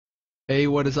Hey,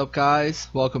 what is up, guys?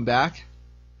 Welcome back.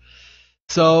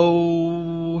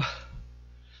 So,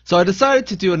 I decided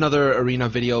to do another arena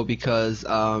video because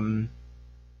I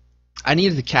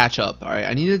needed to catch up. All right,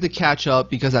 I needed to catch up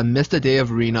because I missed a day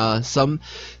of arena some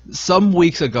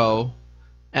weeks ago,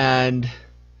 and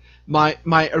my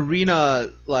arena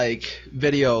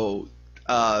video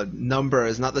number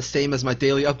is not the same as my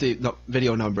daily update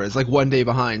video number. It's like one day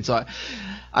behind, so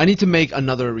I need to make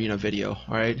another arena video.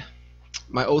 All right.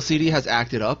 My OCD has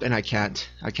acted up and I can't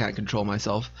control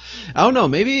myself. I don't know,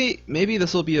 maybe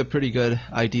this will be a pretty good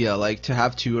idea, like to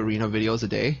have 2 arena videos a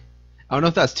day. I don't know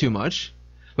if that's too much,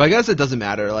 but I guess it doesn't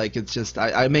matter. Like, it's just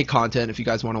I make content. If you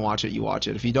guys want to watch it, you watch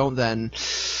it. If you don't, then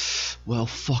well,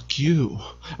 fuck you.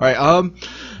 Alright,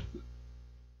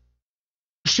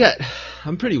 shit.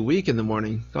 I'm pretty weak in the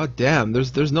morning. God damn,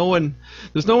 there's no one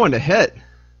to hit.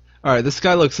 Alright, this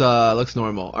guy looks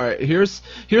normal. Alright, here's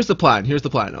the plan. Here's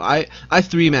the plan. I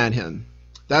 3-man him.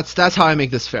 That's how I make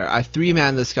this fair. I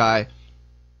 3-man this guy,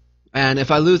 and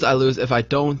if I lose, I lose. If I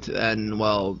don't, then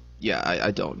well, yeah, I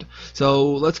don't.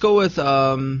 So let's go with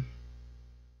yeah,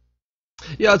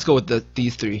 let's go with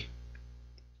these 3.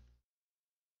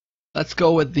 Let's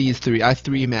go with these 3. I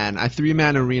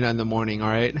 3-man arena in the morning.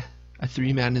 Alright, I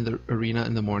 3-man in the arena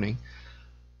in the morning.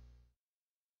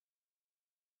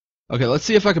 Okay, let's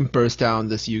see if I can burst down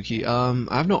this Yuki. I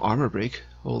have no armor break.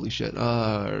 Holy shit.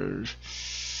 Let's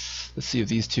see if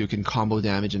these 2 can combo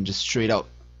damage and just straight out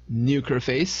nuke her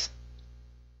face.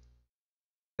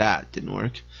 That didn't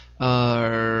work.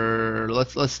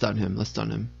 Let's stun him. Let's stun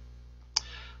him.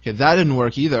 Okay, that didn't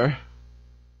work either.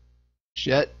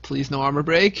 Shit, please no armor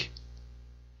break.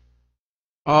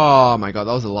 Oh my god,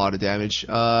 that was a lot of damage.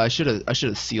 I should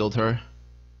have sealed her.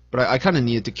 But I kind of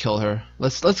needed to kill her.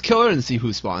 Let's kill her and see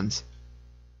who spawns.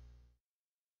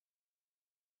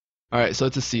 All right, so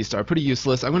it's a C-star, pretty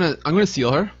useless. I'm gonna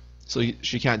seal her, so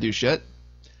she can't do shit.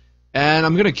 And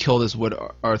I'm gonna kill this Wood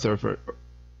Arthur for.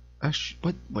 Actually,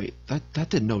 what? Wait, that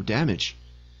did no damage.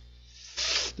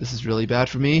 This is really bad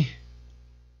for me.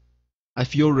 I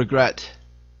feel regret.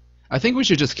 I think we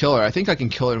should just kill her. I think I can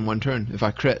kill her in 1 turn if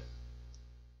I crit.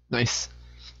 Nice.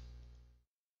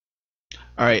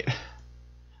 All right.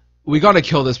 We gotta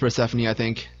kill this Persephone, I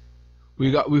think.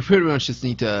 We pretty much just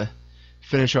need to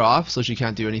finish her off so she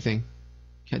can't do anything.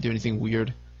 Can't do anything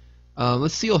weird.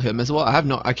 Let's seal him as well.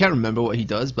 I can't remember what he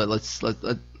does, but let's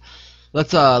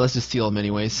just seal him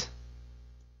anyways.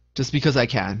 Just because I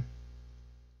can.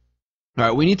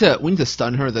 Alright, we need to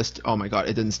stun her this. Oh my god,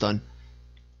 it didn't stun.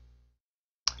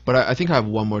 But I think I have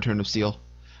 1 more turn of seal.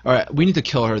 Alright, we need to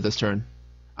kill her this turn.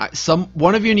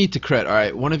 One of you need to crit,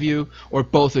 alright? One of you or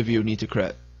both of you need to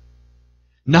crit.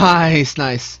 Nice,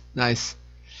 nice, nice.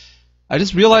 I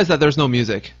just realized that there's no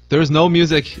music. There was no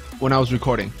music when I was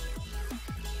recording.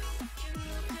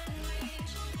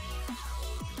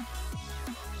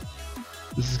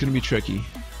 This is gonna be tricky.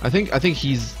 I think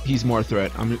he's more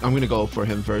threat. I'm gonna go for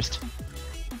him first.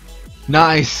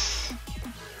 Nice.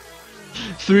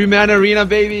 3-man arena,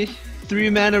 baby.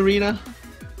 3-man arena.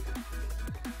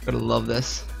 Gotta love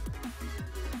this.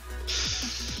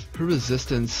 Her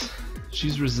resistance.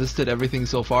 She's resisted everything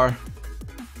so far.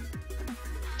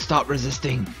 Stop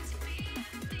resisting.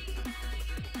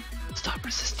 Stop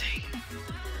resisting.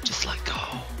 Just let go.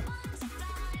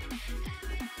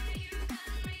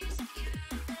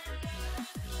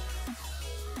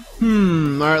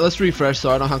 Alright, let's refresh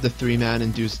so I don't have to 3-man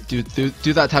and do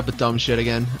that type of dumb shit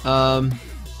again.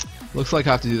 Looks like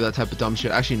I have to do that type of dumb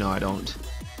shit. Actually, no, I don't.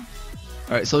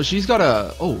 Alright, so she's got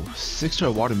a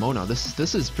 6-star water Mona.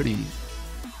 This is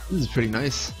pretty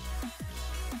nice.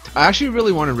 I actually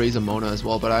really want to raise a Mona as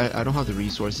well, but I don't have the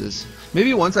resources.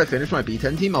 Maybe once I finish my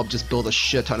B10 team, I'll just build a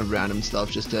shit ton of random stuff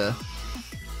just to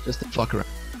fuck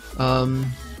around.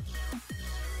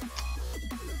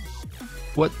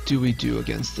 What do we do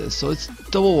against this? So it's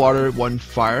double water, 1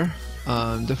 fire.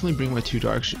 Definitely bring my 2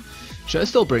 dark. Should I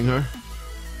still bring her?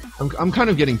 I'm kind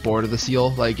of getting bored of the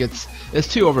seal. Like, it's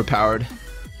too overpowered.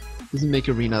 Doesn't make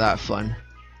arena that fun.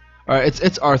 Alright,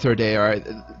 it's Arthur day. Alright,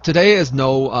 today is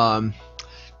no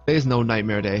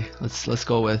nightmare day. Let's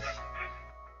go with.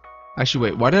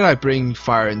 Actually, wait. Why did I bring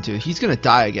fire into? He's gonna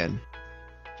die again.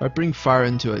 If I bring fire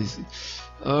into it,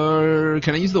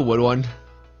 can I use the wood one?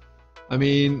 I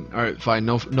mean, alright, fine.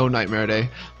 No nightmare day.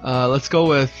 Let's go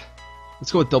with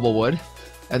double wood,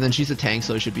 and then she's a tank,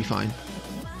 so it should be fine.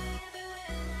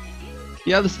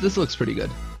 Yeah, this looks pretty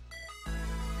good.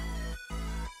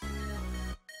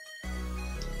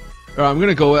 Alright, I'm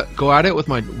gonna go at it with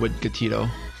my wood Gatito.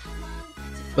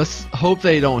 Let's hope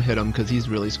they don't hit him because he's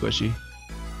really squishy.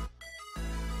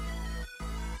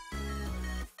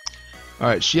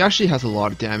 Alright, she actually has a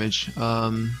lot of damage.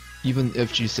 Even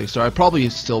if she's 6 star, I probably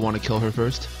still want to kill her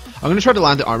first. I'm gonna try to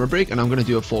land the armor break, and I'm gonna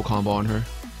do a full combo on her.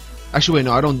 Actually, wait,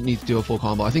 no, I don't need to do a full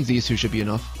combo. I think these two should be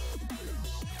enough.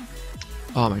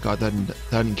 Oh my god, that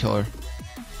didn't kill her.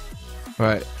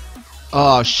 Alright.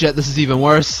 Oh shit, this is even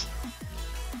worse.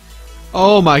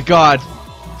 Oh my god.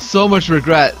 So much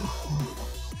regret.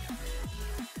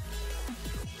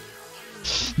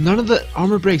 None of the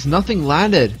armor breaks, nothing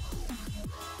landed.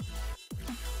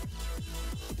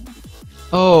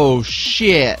 Oh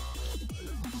shit.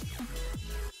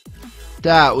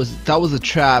 That was a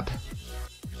trap.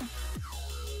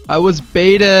 I was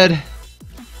baited.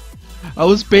 I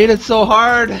was baited so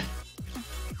hard.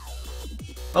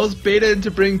 I was baited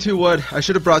into bring 2 wood. I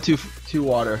should have brought two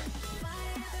water.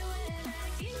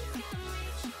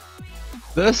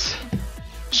 This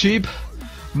cheap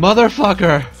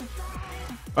motherfucker.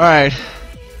 Alright.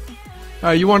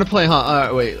 Alright, you want to play,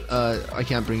 huh? Wait, I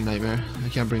can't bring Nightmare. I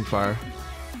can't bring Fire.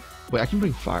 Wait, I can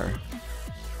bring Fire.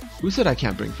 Who said I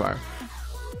can't bring Fire?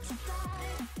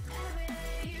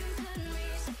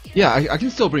 Yeah, I can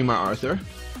still bring my Arthur.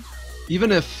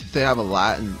 Even if they have a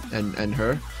Lat and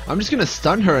her. I'm just gonna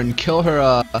stun her and kill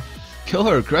her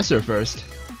aggressor first.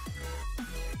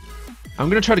 I'm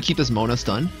gonna try to keep this Mona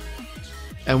stunned.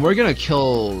 And we're gonna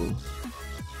kill...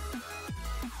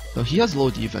 No, he has low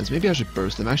defense. Maybe I should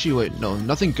burst him. Actually, wait, no.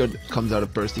 Nothing good comes out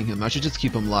of bursting him. I should just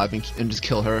keep him alive and just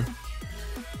kill her.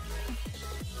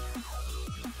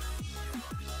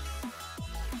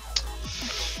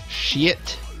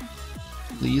 Shit.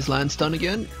 Please land stun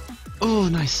again. Oh,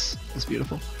 nice. That's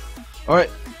beautiful. Alright.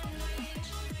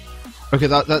 Okay,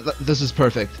 this is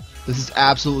perfect. This is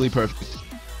absolutely perfect.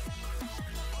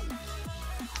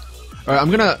 Alright,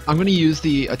 I'm gonna use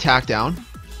the attack down.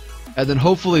 And then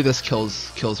hopefully this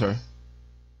kills her.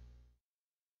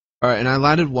 Alright, and I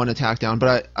landed 1 attack down,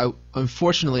 but I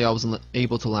unfortunately I wasn't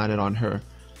able to land it on her.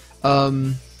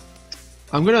 I'm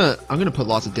gonna put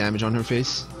lots of damage on her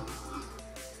face.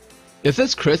 If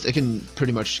this crits, it can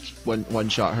pretty much one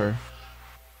shot her.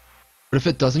 But if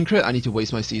it doesn't crit, I need to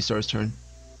waste my C-Star's turn.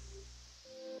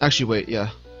 Actually, wait, yeah.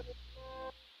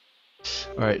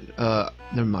 Alright,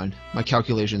 never mind. My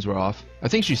calculations were off. I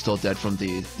think she's still dead from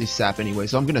the sap anyway,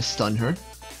 so I'm gonna stun her.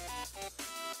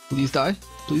 Please die.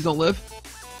 Please don't live.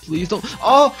 Please don't.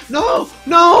 Oh, no!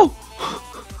 No!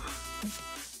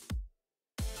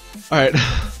 Alright.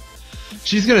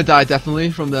 She's gonna die definitely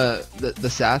from the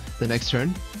sap the next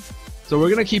turn. So we're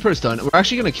gonna keep her stunned. We're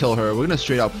actually gonna kill her. We're gonna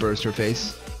straight out burst her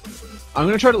face. I'm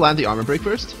gonna try to land the armor break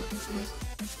first.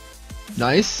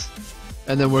 Nice.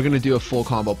 And then we're gonna do a full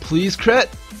combo. Please crit!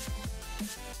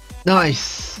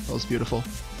 Nice! That was beautiful.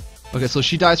 Okay, so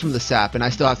she dies from the sap, and I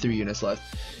still have 3 units left.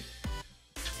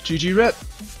 GG rip!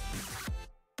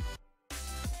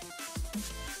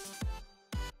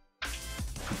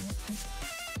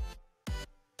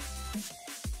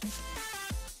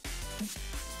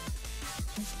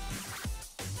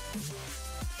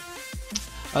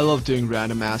 I love doing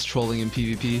random ass trolling in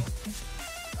PvP.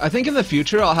 I think in the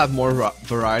future I'll have more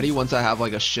variety once I have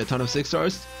like a shit ton of 6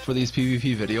 stars for these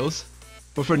PvP videos.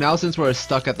 But for now, since we're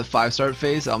stuck at the 5-star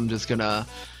phase, I'm just gonna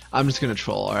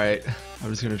troll, alright? I'm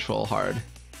just gonna troll hard.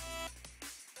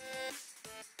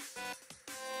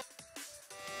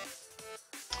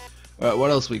 Alright,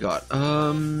 what else we got?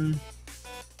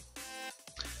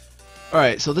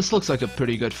 Alright, so this looks like a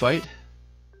pretty good fight.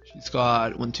 She's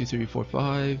got 1, 2, 3, 4,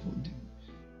 5.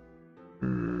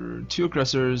 2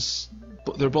 aggressors.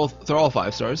 They're all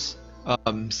 5 stars.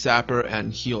 Sapper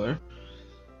and healer.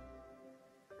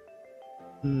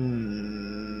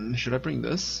 Should I bring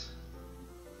this?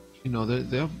 You know,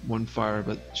 they have 1 fire,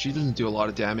 but she doesn't do a lot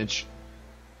of damage.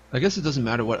 I guess it doesn't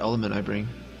matter what element I bring.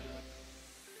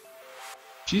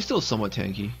 She's still somewhat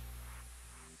tanky.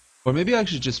 Or maybe I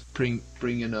should just bring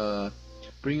in a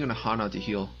Hana to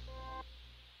heal.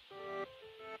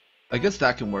 I guess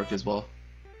that can work as well.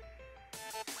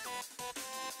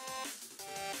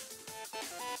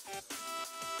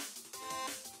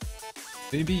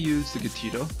 Maybe use the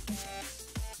Gatito.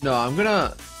 No, I'm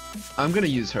gonna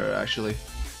use her actually.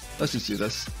 Let's just do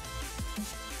this.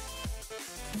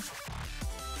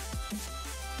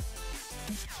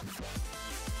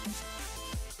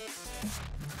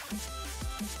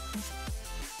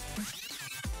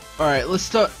 All right, let's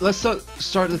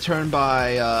start the turn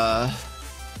by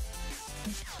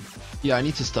yeah, I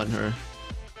need to stun her.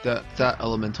 That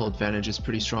elemental advantage is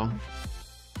pretty strong.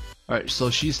 Alright, so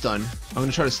she's stunned. I'm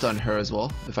gonna try to stun her as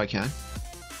well, if I can.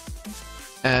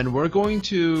 And we're going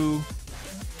to...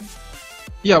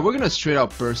 Yeah, we're gonna straight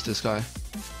out burst this guy.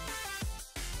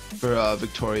 For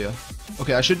Victoria.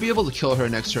 Okay, I should be able to kill her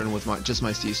next turn with just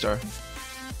my C-Star.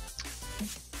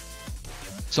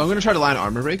 So I'm gonna try to land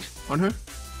armor break on her.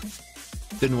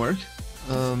 Didn't work.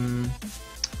 I'm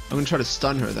gonna try to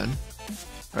stun her then.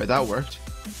 Alright, that worked.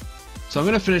 So I'm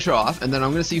gonna finish her off, and then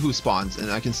I'm gonna see who spawns,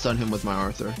 and I can stun him with my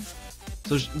Arthur.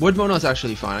 So Wood Mona is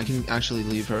actually fine. I can actually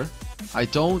leave her. I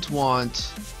don't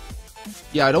want.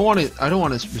 Yeah, I don't want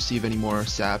to receive any more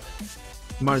sap.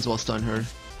 Might as well stun her.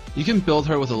 You can build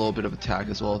her with a little bit of attack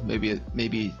as well.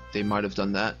 Maybe they might have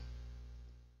done that.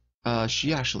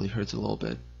 She actually hurts a little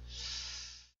bit.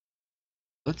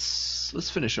 Let's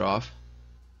finish her off.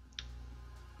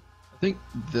 I think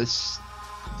this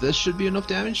should be enough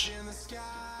damage.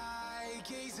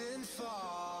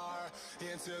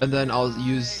 And then I'll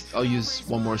use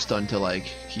one more stun to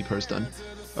like keep her stunned.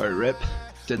 Alright, rip.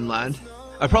 Didn't land.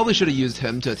 I probably should have used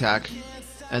him to attack,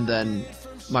 and then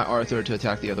my Arthur to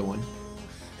attack the other one.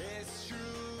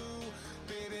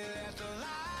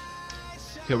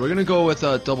 Okay, we're gonna go with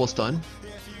a double stun.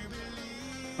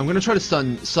 I'm gonna try to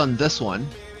stun this one,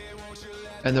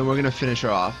 and then we're gonna finish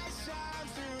her off.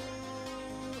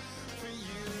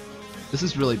 This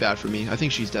is really bad for me. I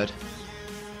think she's dead.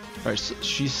 Alright, so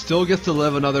she still gets to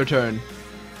live another turn.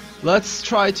 Let's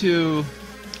try to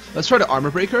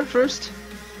armor break her first,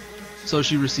 so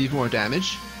she receives more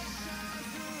damage.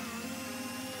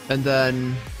 And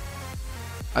then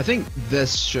I think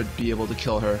this should be able to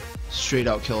kill her. Straight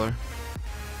out kill her.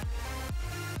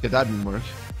 Okay, that didn't work.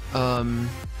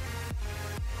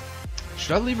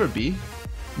 Should I leave her be?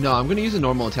 No, I'm gonna use a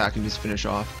normal attack and just finish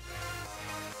off.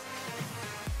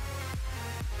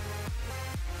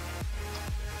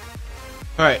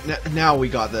 Alright, now we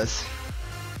got this.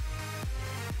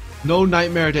 No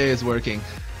Nightmare Day is working.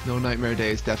 No Nightmare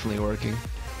Day is definitely working.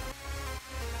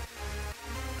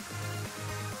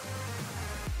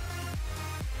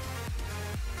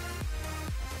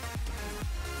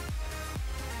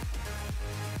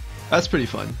 That's pretty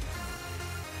fun.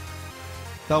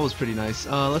 That was pretty nice.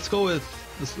 Let's go with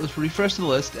let's refresh the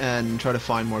list and try to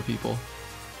find more people.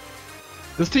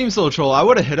 This team's so troll. I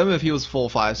would have hit him if he was full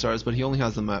 5 stars, but he only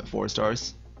has them at 4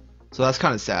 stars. So that's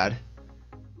kind of sad.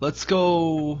 Let's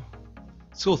go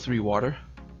 3 water.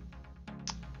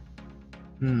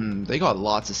 They got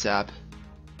lots of sap.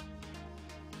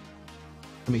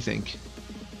 Let me think.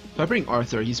 If I bring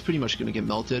Arthur, he's pretty much gonna get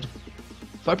melted.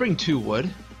 If I bring 2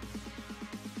 wood,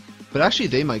 but actually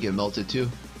they might get melted too.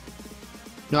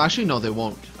 No, actually no, they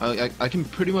won't. I can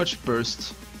pretty much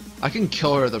burst. I can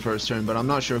kill her the first turn, but I'm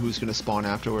not sure who's gonna spawn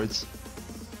afterwards.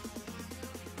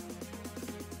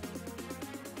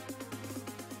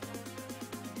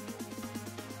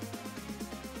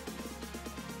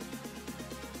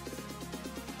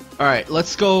 Alright,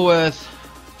 let's go with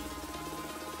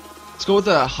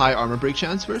a high armor break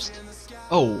chance first.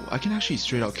 Oh, I can actually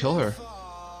straight out kill her.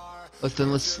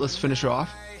 Let's finish her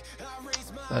off.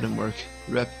 That didn't work.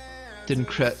 Rep. Didn't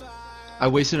crit. I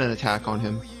wasted an attack on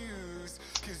him.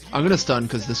 I'm gonna stun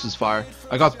because this was fire.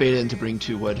 I got baited into bring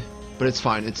 2 wood, but it's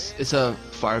fine. It's a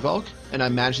fire Valk, and I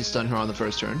managed to stun her on the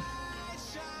first turn.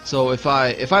 So if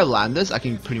I land this, I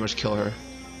can pretty much kill her.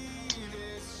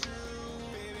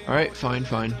 Alright,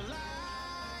 fine.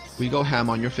 We go ham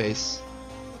on your face.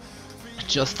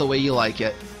 Just the way you like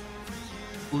it.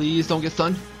 Please don't get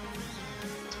stunned.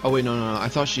 Oh wait, no. I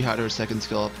thought she had her second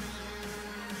skill up.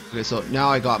 Okay, so now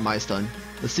I got my stun.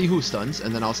 Let's see who stuns,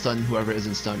 and then I'll stun whoever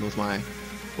isn't stunned with my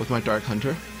Dark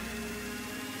Hunter.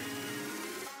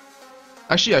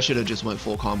 Actually, I should have just went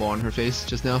full combo on her face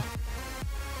just now.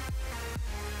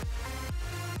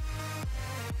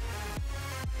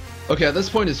 Okay, at this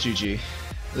point it's GG.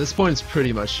 At this point it's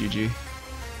pretty much GG.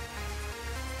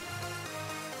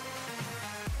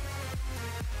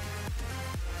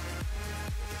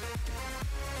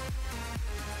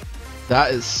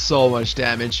 That is so much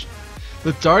damage.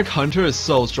 The Dark Hunter is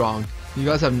so strong. You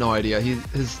guys have no idea.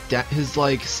 His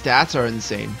like stats are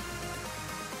insane.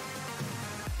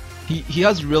 He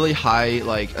has really high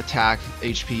like attack,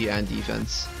 HP, and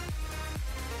defense.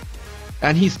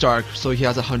 And he's dark, so he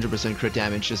has 100% crit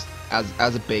damage just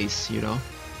as a base, you know.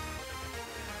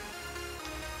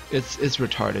 It's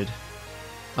retarded.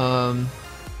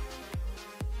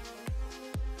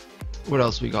 What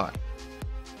else we got?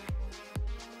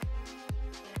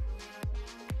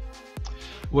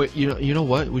 Wait, you know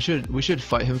what? We should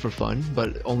fight him for fun,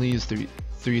 but only use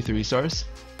three stars.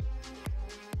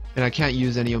 And I can't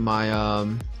use any of my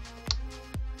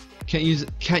can't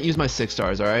use my 6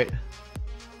 stars. All right.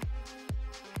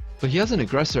 But he has an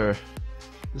aggressor.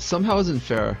 This somehow isn't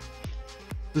fair.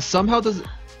 This somehow doesn't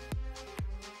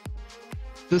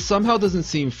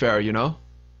seem fair. You know.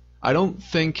 I don't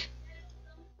think.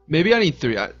 Maybe I need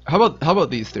 3. How about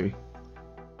these 3?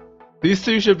 These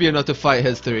 3 should be enough to fight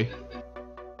his 3.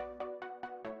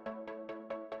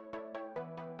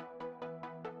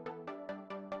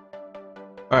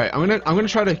 Alright, I'm gonna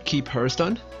try to keep her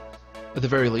stunned, at the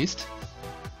very least.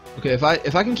 Okay, if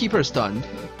I can keep her stunned,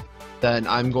 then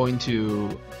I'm going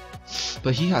to.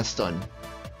 But he has stun.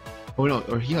 Oh no,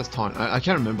 or he has taunt. I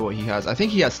can't remember what he has. I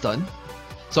think he has stun.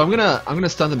 So I'm gonna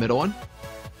stun the middle one,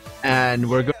 and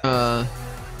we're gonna.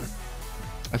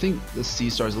 I think the C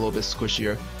star is a little bit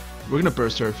squishier. We're gonna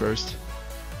burst her first.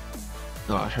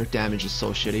 Oh, her damage is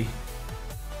so shitty.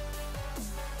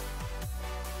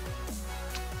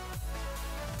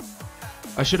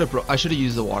 I should have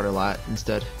used the water lat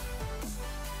instead.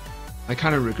 I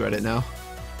kind of regret it now.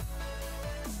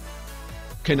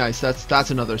 Okay, nice.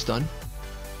 That's another stun.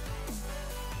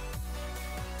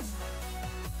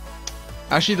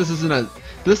 Actually, this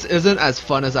isn't as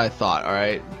fun as I thought. All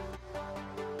right,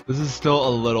 this is still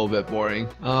a little bit boring.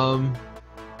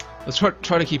 Let's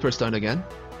try to keep her stunned again.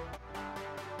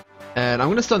 And I'm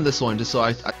gonna stun this one just so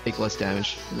I take less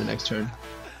damage in the next turn.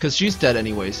 Because she's dead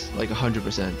anyways, like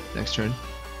 100% next turn.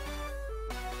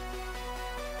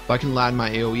 If I can land my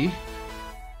AoE,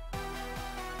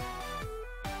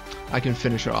 I can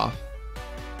finish her off.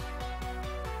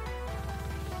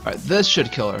 Alright, this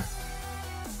should kill her.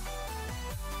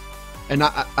 And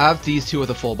I have these two with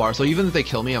a full bar, so even if they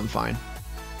kill me, I'm fine.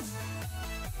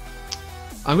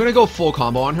 I'm gonna go full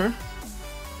combo on her.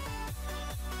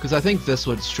 Because I think this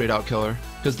would straight out kill her.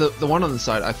 Because the one on the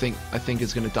side, I think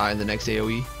is gonna die in the next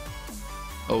AoE.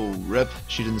 Oh, rip!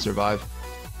 She didn't survive.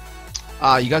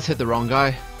 Ah, you guys hit the wrong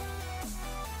guy.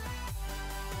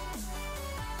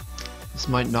 This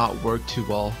might not work too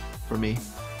well for me.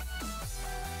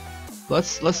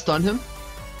 Let's stun him.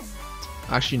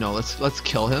 Actually, no. Let's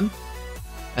kill him,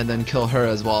 and then kill her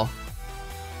as well.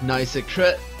 Nice, a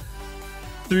crit.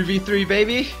 3v3,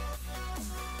 baby.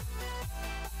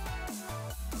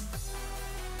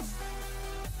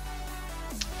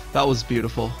 That was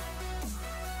beautiful.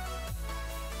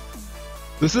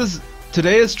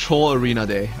 Today is Troll Arena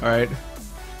Day, alright?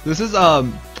 This is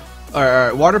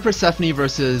alright, Water Persephone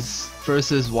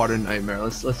versus Water Nightmare.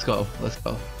 Let's go.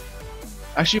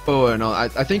 Actually, oh no, I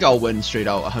think I'll win straight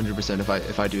out 100%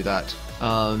 if I do that.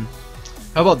 How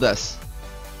about this?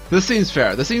 This seems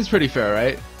fair. This seems pretty fair,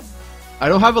 right? I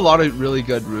don't have a lot of really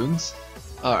good runes.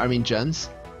 I mean gens.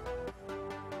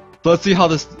 So let's see how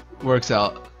this works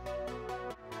out.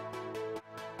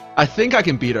 I think I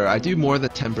can beat her. I do more than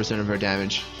 10% of her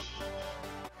damage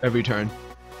every turn.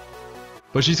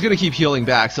 But she's gonna keep healing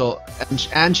back, so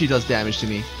and she does damage to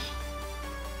me.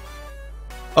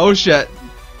 Oh shit.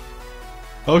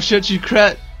 Oh shit, she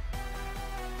crit.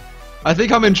 I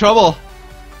think I'm in trouble.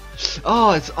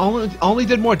 Oh, it's only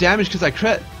did more damage because I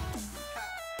crit.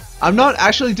 I'm not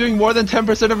actually doing more than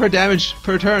 10% of her damage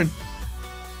per turn.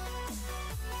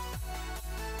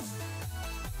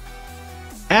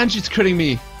 And she's critting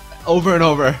me over and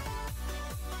over.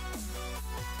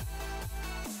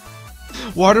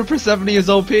 Water Persephone is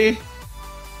OP. I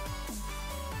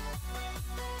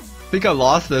think I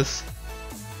lost this.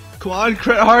 Come on,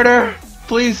 crit harder.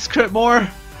 Please, crit more.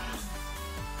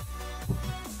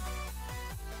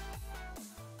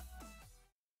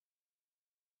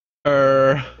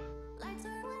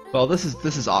 Well, this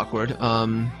is awkward.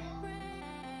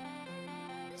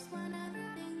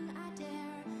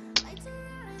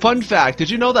 Fun fact, did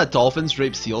you know that dolphins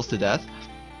rape seals to death?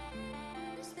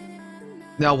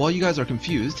 Now, while you guys are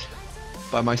confused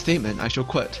by my statement, I shall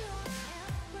quit.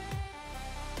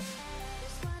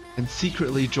 And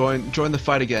secretly join the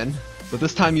fight again, but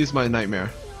this time use my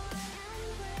nightmare.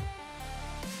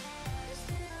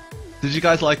 Did you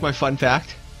guys like my fun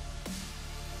fact?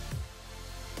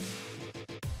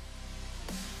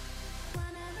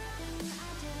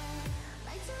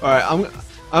 Alright, I'm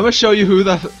gonna show you who's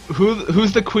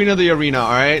the queen of the arena,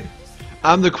 alright?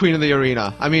 I'm the queen of the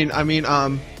arena. I mean,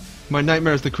 my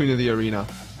nightmare is the queen of the arena.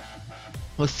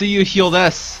 Let's see you heal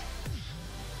this.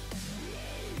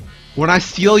 When I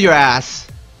steal your ass.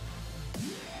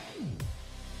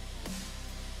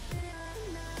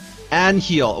 And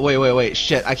heal. Wait,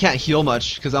 shit, I can't heal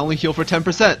much, because I only heal for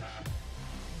 10%.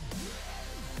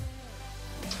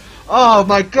 Oh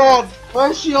my god! Why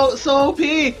is she so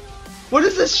OP? What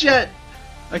is this shit?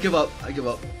 I give up.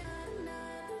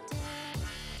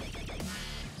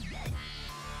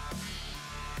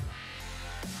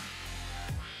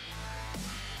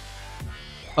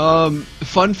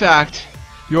 Fun fact,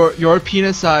 your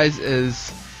penis size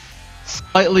is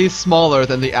slightly smaller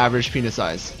than the average penis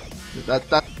size.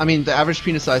 I mean, the average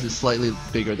penis size is slightly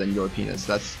bigger than your penis.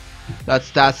 That's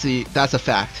a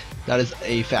fact. That is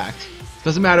a fact.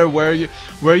 Doesn't matter where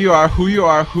you are,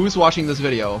 who's watching this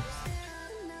video.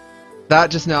 That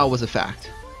just now was a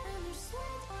fact.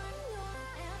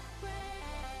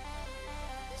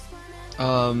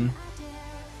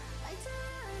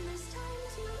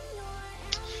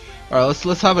 Alright,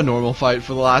 let's have a normal fight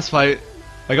for the last fight.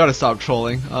 I gotta stop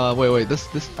trolling. Wait, this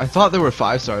I thought there were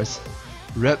 5 stars.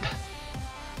 Rip.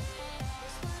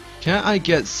 Can't I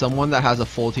get someone that has a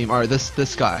full team? Alright,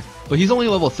 this guy. But he's only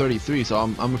level 33, so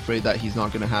I'm afraid that he's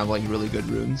not gonna have like really good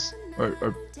runes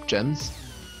or gems.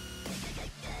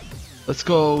 Let's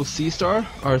go C-star,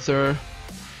 Arthur,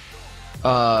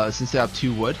 since they have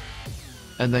 2 wood.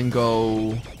 And then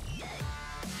go...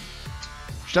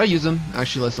 Should I use him?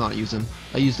 Actually, let's not use him.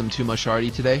 I used him too much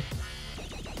already today.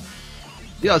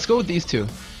 Yeah, let's go with these 2.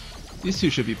 These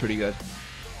 2 should be pretty good.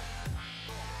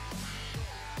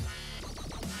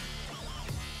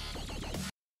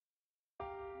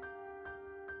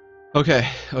 Okay.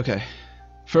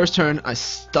 First turn, I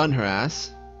stun her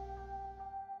ass.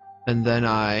 And then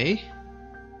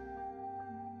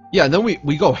yeah, and then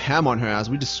we go ham on her ass.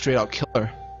 We just straight out kill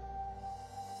her.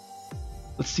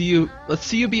 Let's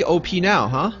see you be OP now,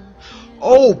 huh?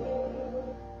 Oh!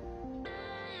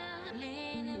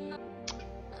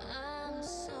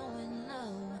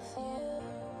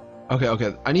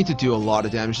 Okay. I need to do a lot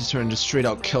of damage this turn and just straight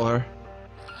out kill her.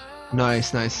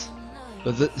 Nice.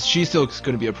 But she's still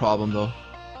gonna be a problem though.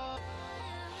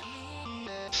 I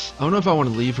don't know if I want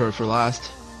to leave her for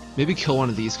last. Maybe kill one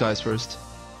of these guys first.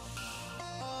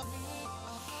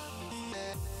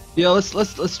 Yeah,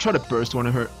 let's try to burst one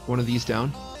of these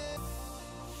down.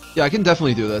 Yeah, I can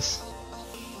definitely do this.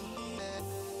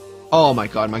 Oh my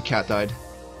god, my cat died.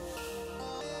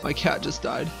 My cat just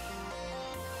died.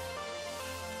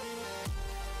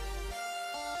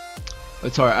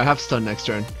 It's alright, I have stun next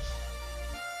turn.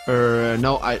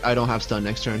 No, I don't have stun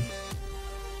next turn.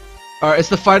 Alright, it's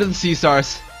the fight of the sea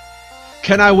stars.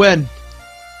 Can I win?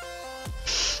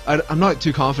 I'm not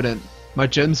too confident. My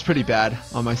gem's pretty bad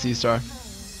on my sea star.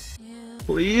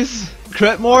 Please?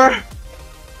 Crit more?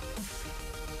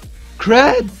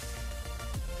 Crit!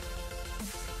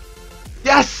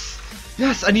 Yes!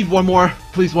 Yes, I need one more.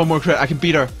 Please, one more crit. I can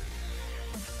beat her.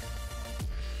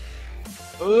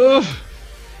 Ugh.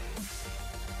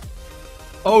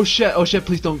 Oh shit,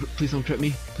 please don't crit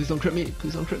me. Please don't crit me.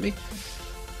 Please don't crit me.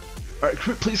 Alright,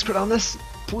 please crit on this.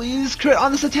 Please crit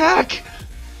on this attack!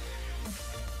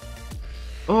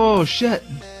 Oh shit.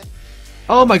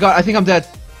 Oh my god, I think I'm dead.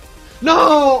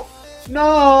 No!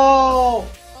 No!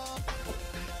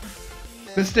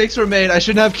 Mistakes were made. I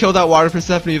shouldn't have killed that water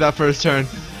Persephone that first turn.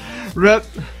 Rip.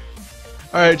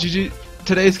 Alright, GG.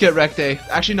 Today's get wrecked day.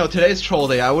 Actually no, today's troll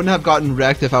day. I wouldn't have gotten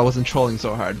wrecked if I wasn't trolling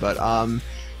so hard, but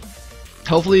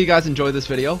hopefully you guys enjoyed this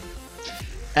video.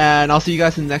 And I'll see you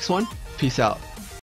guys in the next one. Peace out.